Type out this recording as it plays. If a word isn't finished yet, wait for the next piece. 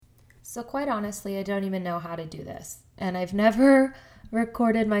So quite honestly, I don't even know how to do this. And I've never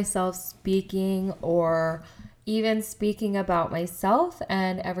recorded myself speaking or even speaking about myself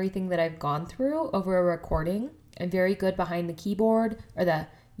and everything that I've gone through over a recording. I'm very good behind the keyboard or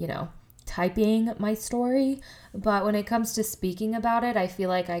typing my story. But when it comes to speaking about it, I feel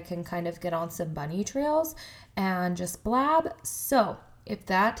like I can kind of get on some bunny trails and just blab. So if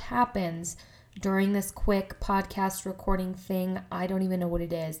that happens during this quick podcast recording thing, I don't even know what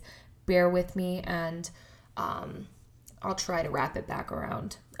it is. Bear with me, and I'll try to wrap it back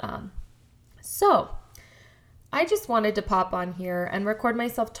around. So I just wanted to pop on here and record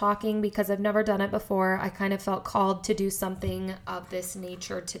myself talking because I've never done it before. I kind of felt called to do something of this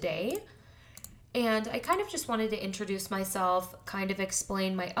nature today. And I kind of just wanted to introduce myself, kind of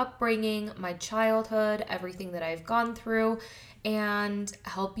explain my upbringing, my childhood, everything that I've gone through, and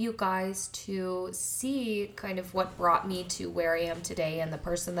help you guys to see kind of what brought me to where I am today and the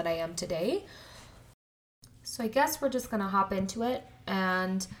person that I am today. So I guess we're just going to hop into it,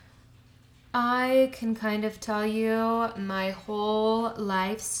 and I can kind of tell you my whole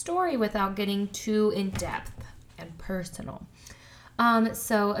life story without getting too in-depth and personal.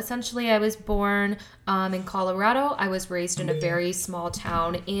 So essentially I was born in Colorado. I was raised in a very small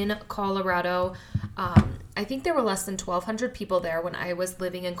town in Colorado. I think there were less than 1,200 people there when I was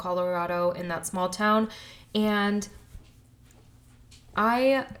living in Colorado in that small town. And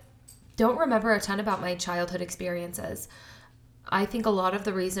I don't remember a ton about my childhood experiences. I think a lot of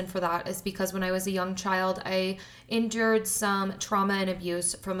the reason for that is because when I was a young child, I endured some trauma and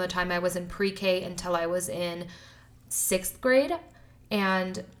abuse from the time I was in pre-K until I was in 6th grade.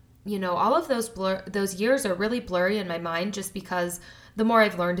 And, all of those years are really blurry in my mind just because the more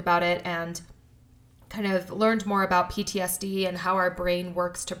I've learned about it and kind of learned more about PTSD and how our brain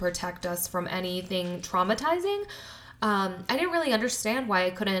works to protect us from anything traumatizing, I didn't really understand why I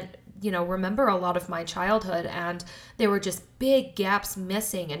couldn't, remember a lot of my childhood, and there were just big gaps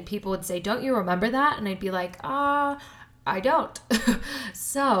missing, and people would say, "Don't you remember that?" And I'd be like, I don't.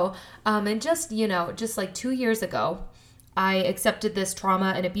 So, and just like 2 years ago, I accepted this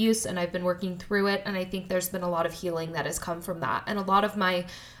trauma and abuse, and I've been working through it, and I think there's been a lot of healing that has come from that. And a lot of my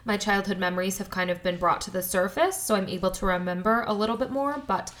childhood memories have kind of been brought to the surface, so I'm able to remember a little bit more,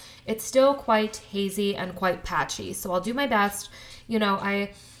 but it's still quite hazy and quite patchy. So I'll do my best.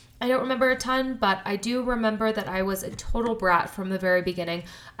 I don't remember a ton, but I do remember that I was a total brat from the very beginning.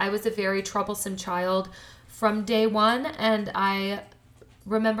 I was a very troublesome child from day one, and I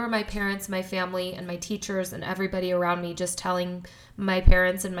remember my parents, my family, and my teachers and everybody around me just telling my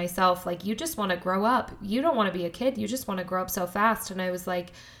parents and myself, like, you just want to grow up. You don't want to be a kid. You just want to grow up so fast. And I was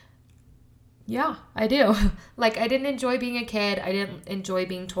like, yeah, I do. Like, I didn't enjoy being a kid. I didn't enjoy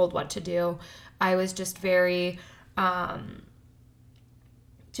being told what to do. I was just very,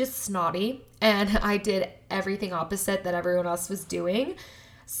 just snotty. And I did everything opposite that everyone else was doing.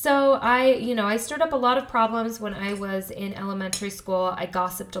 So I stirred up a lot of problems when I was in elementary school. I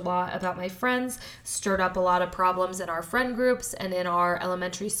gossiped a lot about my friends, stirred up a lot of problems in our friend groups and in our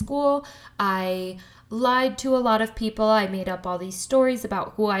elementary school. I lied to a lot of people. I made up all these stories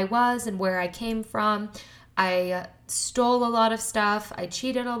about who I was and where I came from. I stole a lot of stuff. I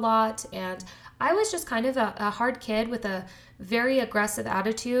cheated a lot. And I was just kind of a hard kid with a very aggressive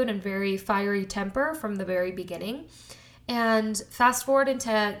attitude and very fiery temper from the very beginning. And fast forward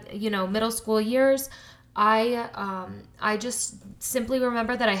into, middle school years, I just simply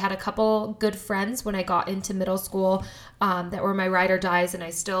remember that I had a couple good friends when I got into middle school that were my ride or dies, and I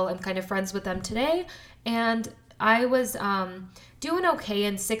still am kind of friends with them today. And I was doing okay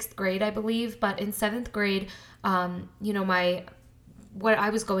in 6th grade, I believe, but in 7th grade, what I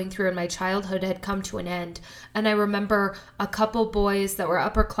was going through in my childhood had come to an end. And I remember a couple boys that were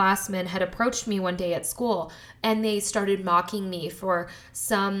upperclassmen had approached me one day at school, and they started mocking me for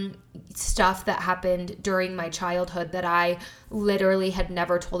some stuff that happened during my childhood that I literally had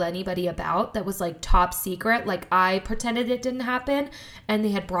never told anybody about, that was like top secret. Like, I pretended it didn't happen, and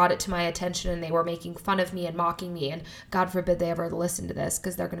they had brought it to my attention, and they were making fun of me and mocking me. And God forbid they ever listen to this,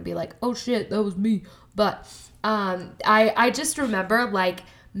 because they're going to be like, oh shit, that was me. But I just remember, like,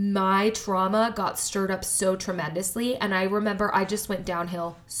 my trauma got stirred up so tremendously, and I remember I just went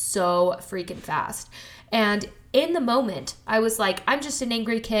downhill so freaking fast. And in the moment, I was like, I'm just an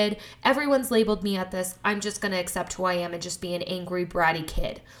angry kid. Everyone's labeled me at this. I'm just going to accept who I am and just be an angry, bratty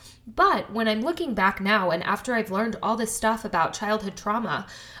kid. But when I'm looking back now, and after I've learned all this stuff about childhood trauma,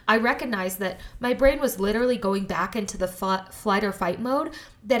 I recognize that my brain was literally going back into the flight or fight mode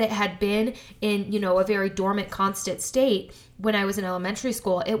that it had been in, a very dormant, constant state when I was in elementary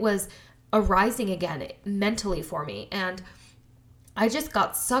school. It was arising again mentally for me. And I just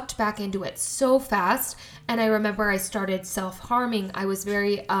got sucked back into it so fast. And I remember I started self-harming. I was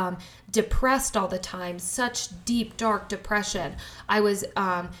very depressed all the time, such deep, dark depression. I was,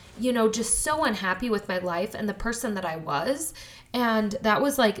 just so unhappy with my life and the person that I was. And that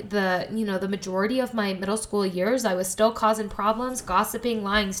was like the majority of my middle school years. I was still causing problems, gossiping,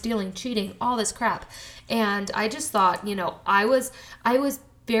 lying, stealing, cheating, all this crap. And I just thought, I was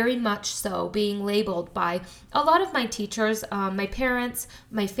very much so being labeled by a lot of my teachers, my parents,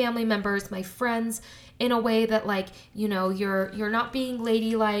 my family members, my friends, in a way that you're not being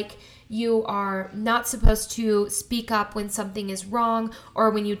ladylike. You are not supposed to speak up when something is wrong or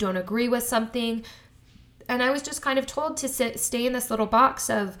when you don't agree with something. And I was just kind of told to stay in this little box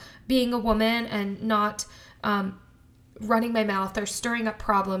of being a woman and not running my mouth or stirring up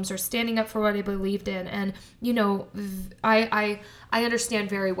problems or standing up for what I believed in. And, I understand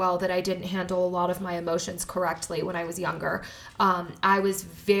very well that I didn't handle a lot of my emotions correctly when I was younger. I was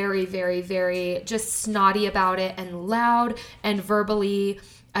very, very, very just snotty about it and loud and verbally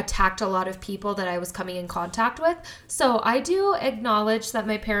attacked a lot of people that I was coming in contact with. So I do acknowledge that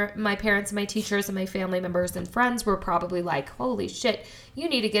my parents, my teachers, and my family members and friends were probably like, holy shit, you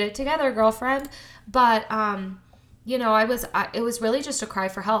need to get it together, girlfriend. But, it was really just a cry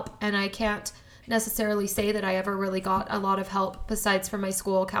for help. And I can't necessarily say that I ever really got a lot of help besides from my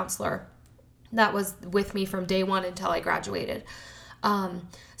school counselor that was with me from day one until I graduated.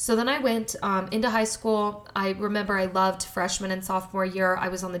 So then I went into high school. I remember I loved freshman and sophomore year. I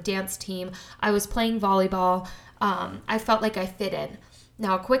was on the dance team. I was playing volleyball. I felt like I fit in.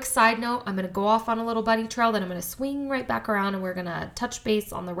 Now, a quick side note, I'm going to go off on a little bunny trail, then I'm going to swing right back around and we're going to touch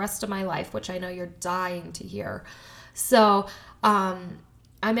base on the rest of my life, which I know you're dying to hear. So,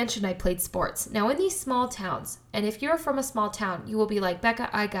 I mentioned I played sports. Now, in these small towns, and if you're from a small town, you will be like, Becca,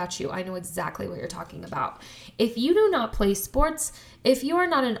 I got you. I know exactly what you're talking about. If you do not play sports, if you are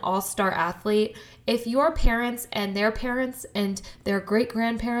not an all-star athlete, if your parents and their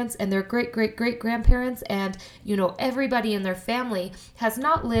great-grandparents and their great-great-great-grandparents and, everybody in their family has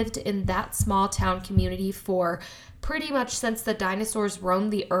not lived in that small town community for pretty much since the dinosaurs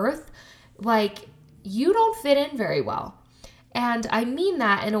roamed the earth, you don't fit in very well. And I mean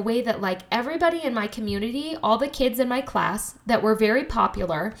that in a way that everybody in my community, all the kids in my class that were very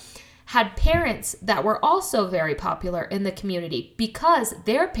popular, had parents that were also very popular in the community because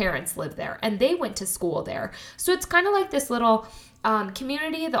their parents lived there and they went to school there. So it's kind of like this little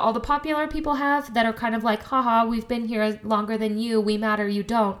community that all the popular people have that are kind of like, haha, we've been here longer than you, we matter, you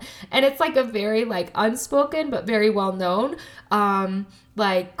don't. And it's a very unspoken but very well known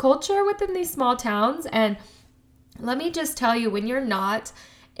culture within these small towns. And let me just tell you, when you're not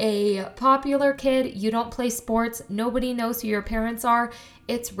a popular kid, you don't play sports, nobody knows who your parents are,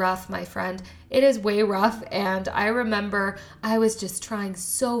 it's rough, my friend. It is way rough. And I remember I was just trying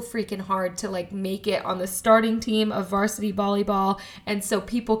so freaking hard to make it on the starting team of varsity volleyball. And so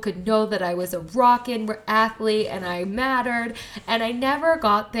people could know that I was a rockin' athlete and I mattered, and I never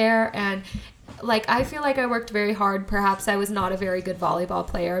got there. And I feel like I worked very hard. Perhaps I was not a very good volleyball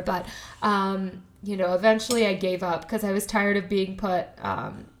player, but eventually I gave up because I was tired of being put,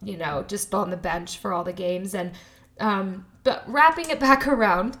 just on the bench for all the games. And, but wrapping it back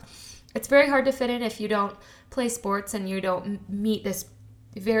around, it's very hard to fit in if you don't play sports and you don't meet this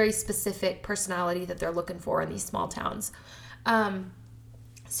very specific personality that they're looking for in these small towns.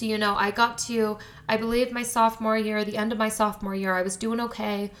 So, I got to, I believe my sophomore year, the end of my sophomore year, I was doing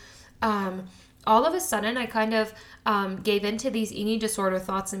okay. All of a sudden, I kind of gave into these eating disorder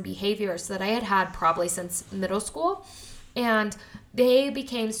thoughts and behaviors that I had probably since middle school. And they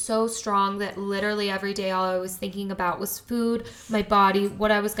became so strong that literally every day all I was thinking about was food, my body,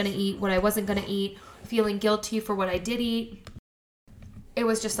 what I was going to eat, what I wasn't going to eat, feeling guilty for what I did eat. It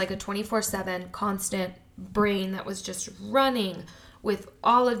was just like a 24/7 constant brain that was just running with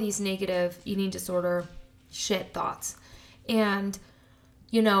all of these negative eating disorder shit thoughts. And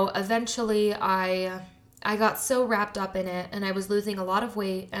eventually I got so wrapped up in it, and I was losing a lot of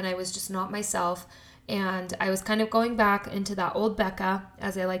weight, and I was just not myself. And I was kind of going back into that old Becca,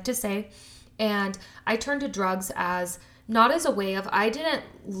 as I like to say. And I turned to drugs as not as a way of, I didn't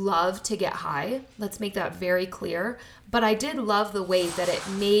love to get high. Let's make that very clear. But I did love the way that it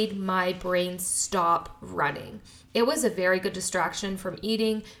made my brain stop running. It was a very good distraction from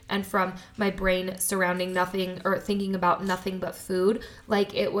eating and from my brain surrounding nothing or thinking about nothing but food.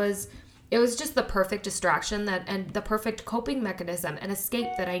 It was just the perfect distraction and the perfect coping mechanism and escape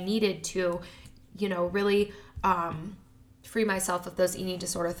that I needed to, really free myself of those eating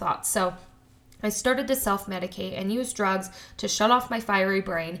disorder thoughts. So I started to self-medicate and use drugs to shut off my fiery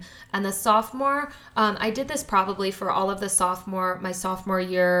brain. And the sophomore, I did this probably for all of my sophomore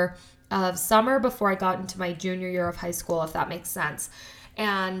year of summer before I got into my junior year of high school, if that makes sense.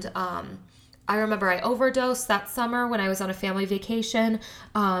 And I remember I overdosed that summer when I was on a family vacation.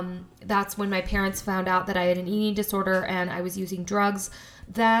 That's when my parents found out that I had an eating disorder and I was using drugs.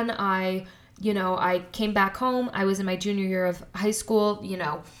 Then I came back home. I was in my junior year of high school,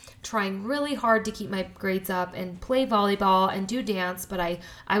 trying really hard to keep my grades up and play volleyball and do dance, but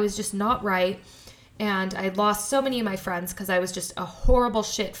I was just not right. And I lost so many of my friends because I was just a horrible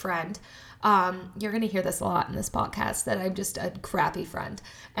shit friend. You're going to hear this a lot in this podcast, that I'm just a crappy friend.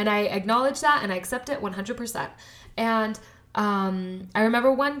 And I acknowledge that and I accept it 100%. And I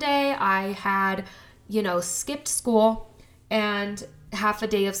remember one day I had, skipped school and half a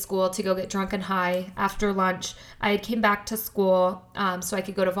day of school to go get drunk and high after lunch. I came back to school so I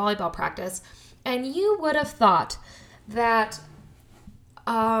could go to volleyball practice. And you would have thought that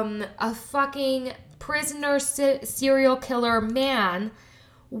a fucking prisoner serial killer man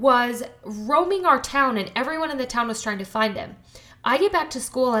was roaming our town and everyone in the town was trying to find him. I get back to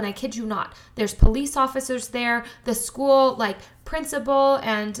school and I kid you not, there's police officers there, the school principal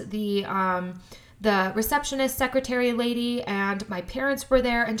and the receptionist secretary lady and my parents were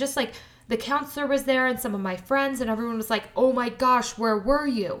there, and just the counselor was there and some of my friends, and everyone was like, "Oh my gosh, where were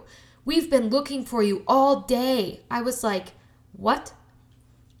you? We've been looking for you all day." I was like, "What?"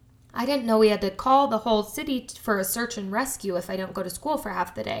 I didn't know we had to call the whole city for a search and rescue if I don't go to school for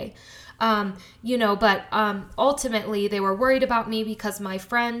half the day. But ultimately they were worried about me because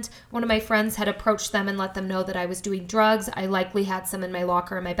one of my friends had approached them and let them know that I was doing drugs. I likely had some in my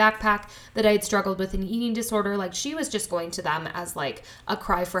locker in my backpack, that I had struggled with an eating disorder. She was just going to them as a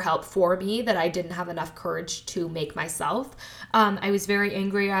cry for help for me that I didn't have enough courage to make myself. I was very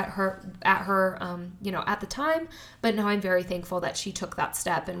angry at her, at the time, but now I'm very thankful that she took that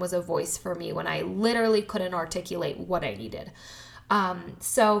step and was a voice for me when I literally couldn't articulate what I needed.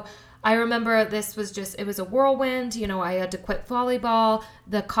 So I remember it was a whirlwind. I had to quit volleyball.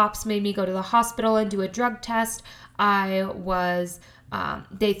 The cops made me go to the hospital and do a drug test. They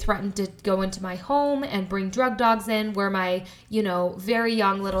threatened to go into my home and bring drug dogs in where my, very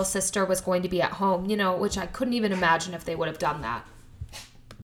young little sister was going to be at home, which I couldn't even imagine if they would have done that.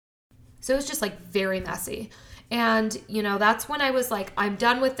 So it was just very messy. And, that's when I was like, I'm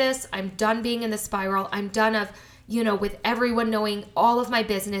done with this. I'm done being in the spiral. I'm done with everyone knowing all of my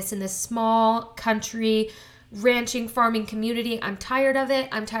business in this small country ranching farming community. I'm tired of it.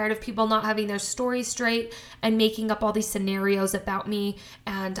 I'm tired of people not having their story straight and making up all these scenarios about me.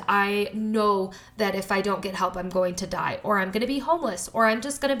 And I know that if I don't get help, I'm going to die, or I'm going to be homeless, or I'm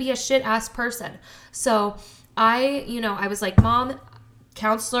just going to be a shit ass person. So I was like, Mom,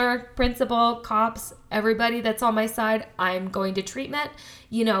 counselor, principal, cops, everybody that's on my side, I'm going to treatment.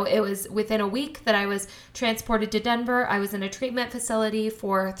 It was within a week that I was transported to Denver. I was in a treatment facility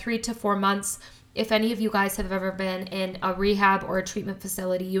for 3 to 4 months. If any of you guys have ever been in a rehab or a treatment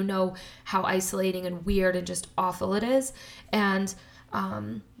facility, you know how isolating and weird and just awful it is. And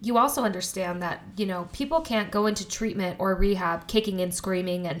you also understand that, people can't go into treatment or rehab kicking and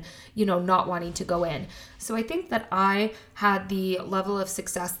screaming and, not wanting to go in. So I think that I had the level of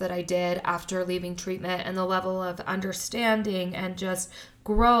success that I did after leaving treatment, and the level of understanding and just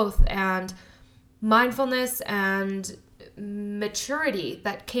growth and mindfulness and maturity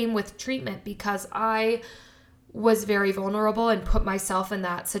that came with treatment, because I was very vulnerable and put myself in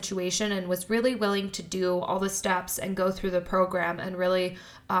that situation and was really willing to do all the steps and go through the program and really,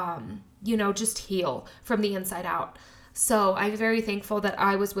 just heal from the inside out. So I'm very thankful that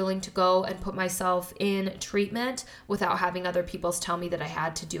I was willing to go and put myself in treatment without having other people tell me that I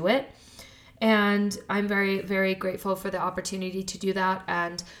had to do it. And I'm very, very grateful for the opportunity to do that.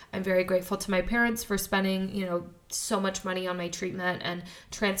 And I'm very grateful to my parents for spending, so much money on my treatment and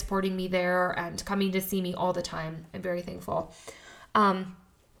transporting me there and coming to see me all the time. I'm very thankful.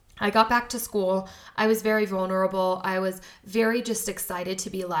 I got back to school. I was very vulnerable. I was very just excited to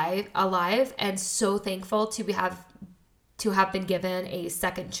be alive, and so thankful to have been given a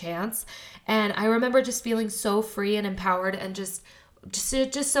second chance. And I remember just feeling so free and empowered and just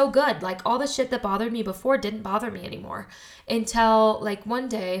so good. All the shit that bothered me before didn't bother me anymore, until one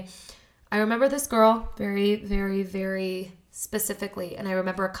day I remember this girl very, very, very specifically. And I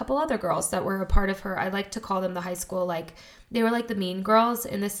remember a couple other girls that were a part of her. I like to call them the high school, they were the mean girls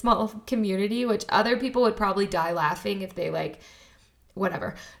in this small community, which other people would probably die laughing if they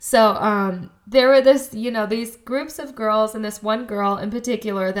whatever. So there were these groups of girls, and this one girl in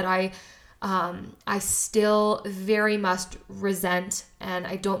particular that I I still very much resent, and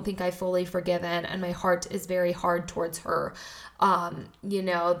I don't think I've fully forgiven, and my heart is very hard towards her,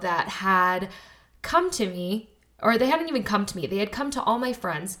 that had come to me, or they hadn't even come to me. They had come to all my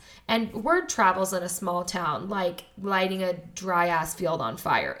friends, and word travels in a small town like lighting a dry ass field on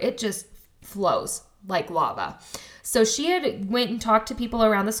fire. It just flows like lava. So she had went and talked to people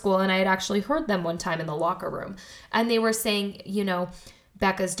around the school, and I had actually heard them one time in the locker room, and they were saying,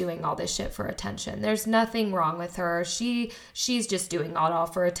 Becca's doing all this shit for attention. There's nothing wrong with her. She's just doing it all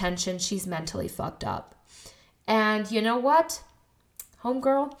for attention. She's mentally fucked up. And you know what,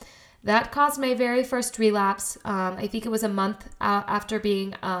 homegirl? That caused my very first relapse. I think it was a month after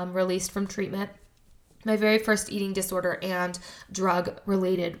being released from treatment. My very first eating disorder and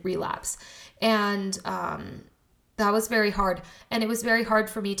drug-related relapse. And that was very hard. And it was very hard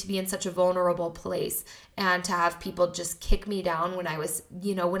for me to be in such a vulnerable place and to have people just kick me down when I was,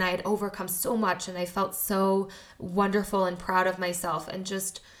 when I had overcome so much and I felt so wonderful and proud of myself and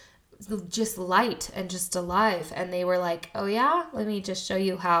just light and just alive. And they were like, oh yeah, let me just show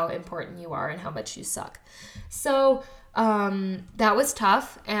you how important you are and how much you suck. So that was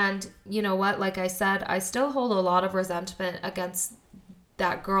tough. And you know what, like I said, I still hold a lot of resentment against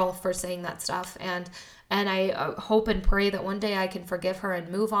that girl for saying that stuff. And I hope and pray that one day I can forgive her and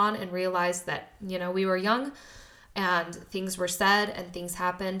move on and realize that, we were young and things were said and things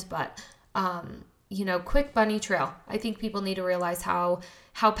happened. But, quick bunny trail. I think people need to realize how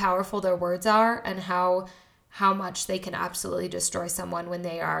powerful their words are and how much they can absolutely destroy someone when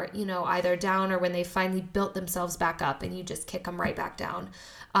they are, either down or when they finally built themselves back up and you just kick them right back down.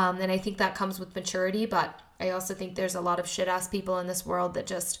 And I think that comes with maturity, but I also think there's a lot of shit ass people in this world that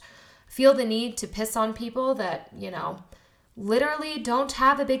just feel the need to piss on people that, literally don't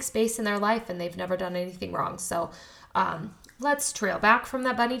have a big space in their life and they've never done anything wrong. So, let's trail back from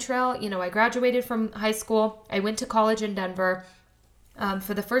that bunny trail. I graduated from high school. I went to college in Denver.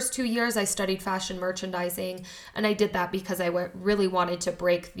 For the first 2 years, I studied fashion merchandising, and I did that because I really wanted to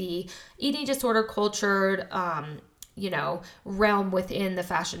break the eating disorder cultured, realm within the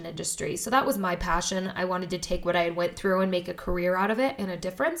fashion industry. So that was my passion. I wanted to take what I had went through and make a career out of it and a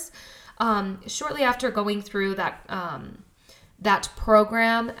difference. Shortly after going through that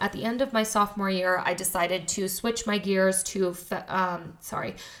program, at the end of my sophomore year, I decided to switch my gears to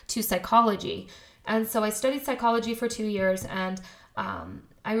psychology. And so I studied psychology for 2 years, and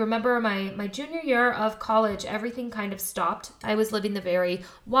I remember my junior year of college, everything kind of stopped. I was living the very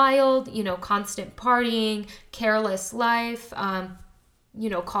wild, constant partying, careless life,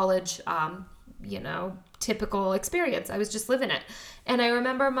 college, typical experience. I was just living it. And I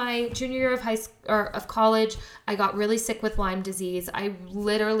remember my junior year of college, I got really sick with Lyme disease. I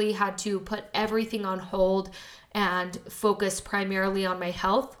literally had to put everything on hold and focus primarily on my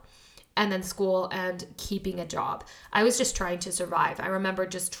health and then school and keeping a job. I was just trying to survive. I remember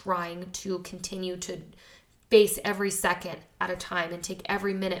just trying to continue to face every second at a time and take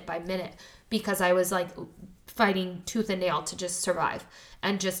every minute by minute because I was like fighting tooth and nail to just survive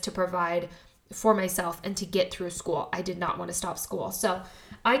and just to provide for myself and to get through school. I did not want to stop school. So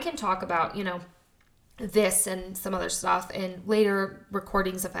I can talk about, this and some other stuff in later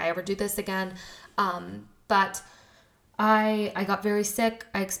recordings if I ever do this again. But I got very sick.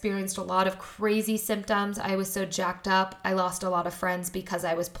 I experienced a lot of crazy symptoms. I was so jacked up. I lost a lot of friends because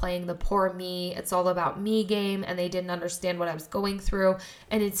I was playing the poor me, it's all about me game, and they didn't understand what I was going through.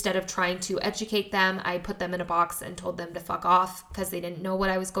 And instead of trying to educate them, I put them in a box and told them to fuck off because they didn't know what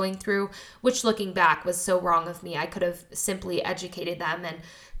I was going through, which looking back was so wrong of me. I could have simply educated them and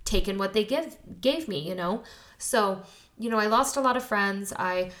taken what they gave me, So, I lost a lot of friends.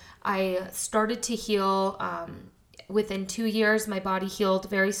 I started to heal. Within 2 years, my body healed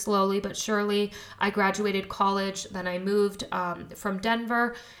very slowly but surely. I graduated college, then I moved from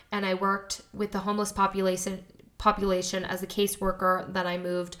Denver, and I worked with the homeless population as a caseworker. Then I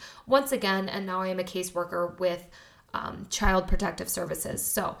moved once again, and now I am a caseworker with Child Protective Services.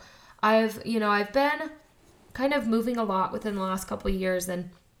 So I've been kind of moving a lot within the last couple of years, and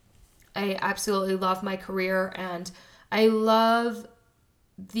I absolutely love my career, and I love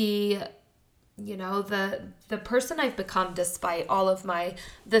the person I've become despite all of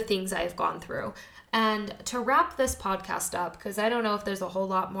the things I've gone through. And to wrap this podcast up, because I don't know if there's a whole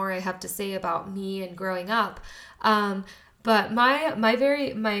lot more I have to say about me and growing up, but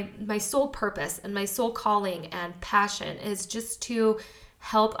my sole purpose and my sole calling and passion is just to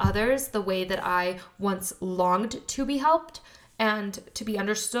help others the way that I once longed to be helped and to be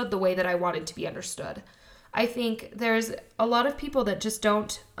understood the way that I wanted to be understood. I think there's a lot of people that just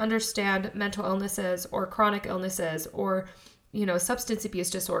don't understand mental illnesses or chronic illnesses or substance abuse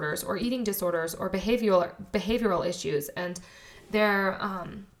disorders or eating disorders or behavioral issues, and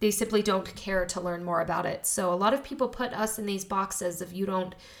they simply don't care to learn more about it. So a lot of people put us in these boxes of you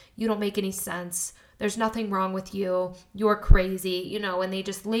don't make any sense. There's nothing wrong with you. You're crazy, and they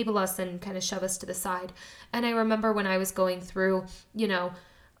just label us and kind of shove us to the side. And I remember when I was going through,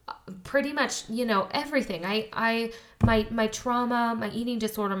 pretty much, everything. My trauma, my eating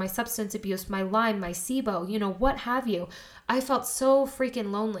disorder, my substance abuse, my Lyme, my SIBO, what have you. I felt so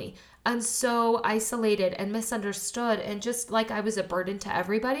freaking lonely and so isolated and misunderstood, and just like I was a burden to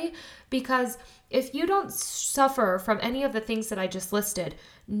everybody, because if you don't suffer from any of the things that I just listed,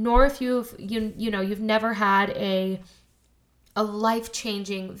 nor if you've never had a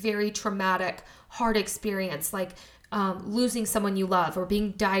life-changing, very traumatic, hard experience like losing someone you love, or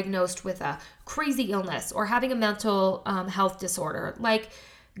being diagnosed with a crazy illness, or having a mental health disorder, like,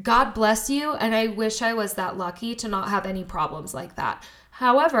 God bless you, and I wish I was that lucky to not have any problems like that.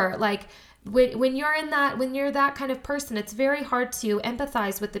 However, like, when you're that kind of person, it's very hard to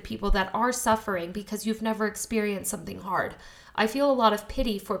empathize with the people that are suffering because you've never experienced something hard. I feel a lot of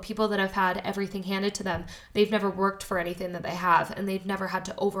pity for people that have had everything handed to them. They've never worked for anything that they have, and they've never had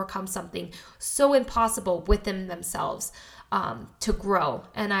to overcome something so impossible within themselves to grow.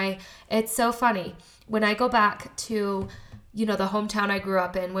 And it's so funny when I go back to, the hometown I grew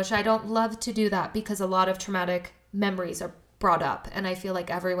up in, which I don't love to do that because a lot of traumatic memories are brought up, and I feel like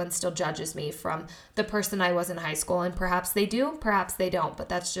everyone still judges me from the person I was in high school, and perhaps they do, perhaps they don't, but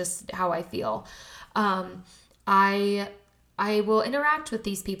that's just how I feel. I will interact with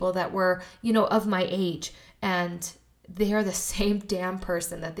these people that were, of my age, and they are the same damn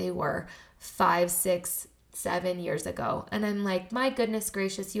person that they were 5, 6, 7 years ago. And I'm like, my goodness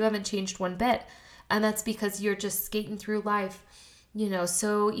gracious, you haven't changed one bit. And that's because you're just skating through life,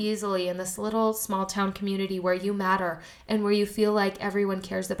 so easily in this little small town community where you matter, and where you feel like everyone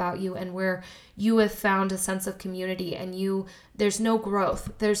cares about you, and where you have found a sense of community, and there's no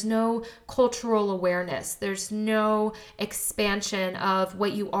growth, there's no cultural awareness, there's no expansion of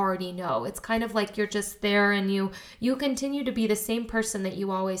what you already know. It's kind of like you're just there, and you continue to be the same person that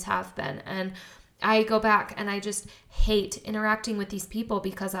you always have been. And I go back and I just hate interacting with these people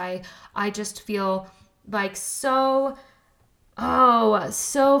because I just feel like so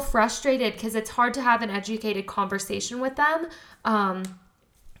frustrated, because it's hard to have an educated conversation with them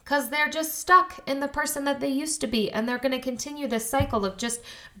because they're just stuck in the person that they used to be, and they're going to continue this cycle of just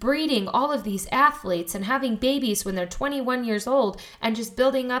breeding all of these athletes and having babies when they're 21 years old, and just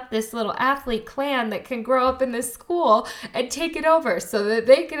building up this little athlete clan that can grow up in this school and take it over so that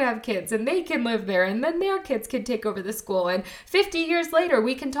they can have kids and they can live there, and then their kids can take over the school, and 50 years later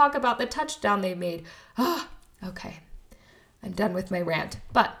we can talk about the touchdown they made. Okay, I'm done with my rant.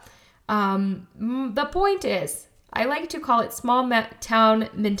 But the point is, I like to call it small town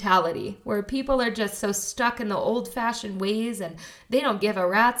mentality, where people are just so stuck in the old-fashioned ways, and they don't give a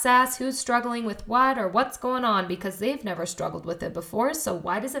rat's ass who's struggling with what or what's going on, because they've never struggled with it before, so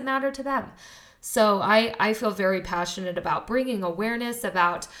why does it matter to them? So I feel very passionate about bringing awareness,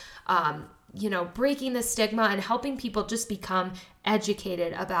 about breaking the stigma, and helping people just become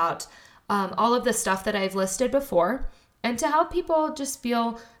educated about all of the stuff that I've listed before, and to help people just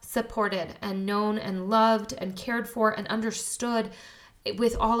feel supported and known and loved and cared for and understood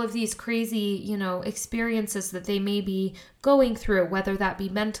with all of these crazy, experiences that they may be going through, whether that be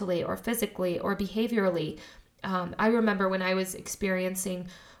mentally or physically or behaviorally. I remember when I was experiencing,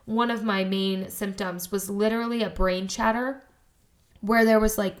 one of my main symptoms was literally a brain chatter, where there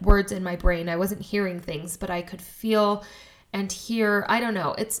was like words in my brain. I wasn't hearing things, but I could feel and hear. I don't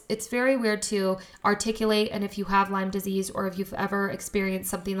know. It's very weird to articulate. And if you have Lyme disease, or if you've ever experienced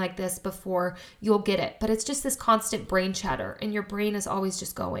something like this before, you'll get it. But it's just this constant brain chatter, and your brain is always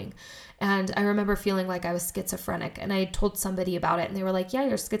just going. And I remember feeling like I was schizophrenic, and I told somebody about it, and they were like, yeah,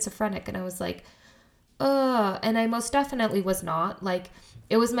 you're schizophrenic. And I was like, and I most definitely was not. Like,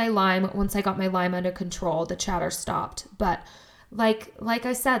 it was my Lyme. Once I got my Lyme under control, the chatter stopped. But like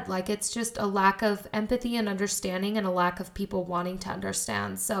I said, like, it's just a lack of empathy and understanding, and a lack of people wanting to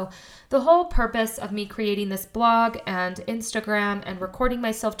understand. So the whole purpose of me creating this blog and Instagram and recording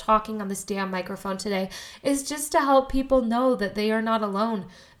myself talking on this damn microphone today is just to help people know that they are not alone,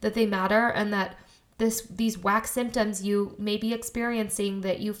 that they matter, and that these whack symptoms you may be experiencing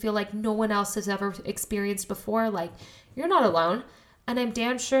that you feel like no one else has ever experienced before, like, you're not alone. And I'm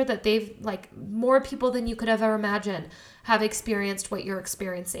damn sure that more people than you could have ever imagined have experienced what you're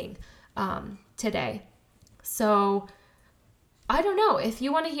experiencing today. So I don't know. If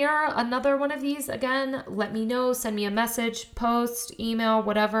you want to hear another one of these again, let me know. Send me a message, post, email,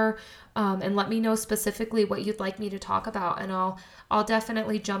 whatever, and let me know specifically what you'd like me to talk about, and I'll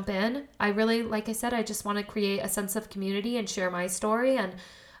definitely jump in. I really, like I said, I just want to create a sense of community and share my story and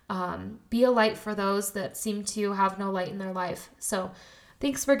be a light for those that seem to have no light in their life. So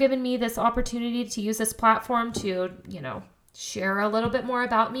thanks for giving me this opportunity to use this platform to, share a little bit more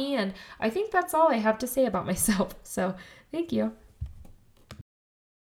about me. And I think that's all I have to say about myself. So thank you.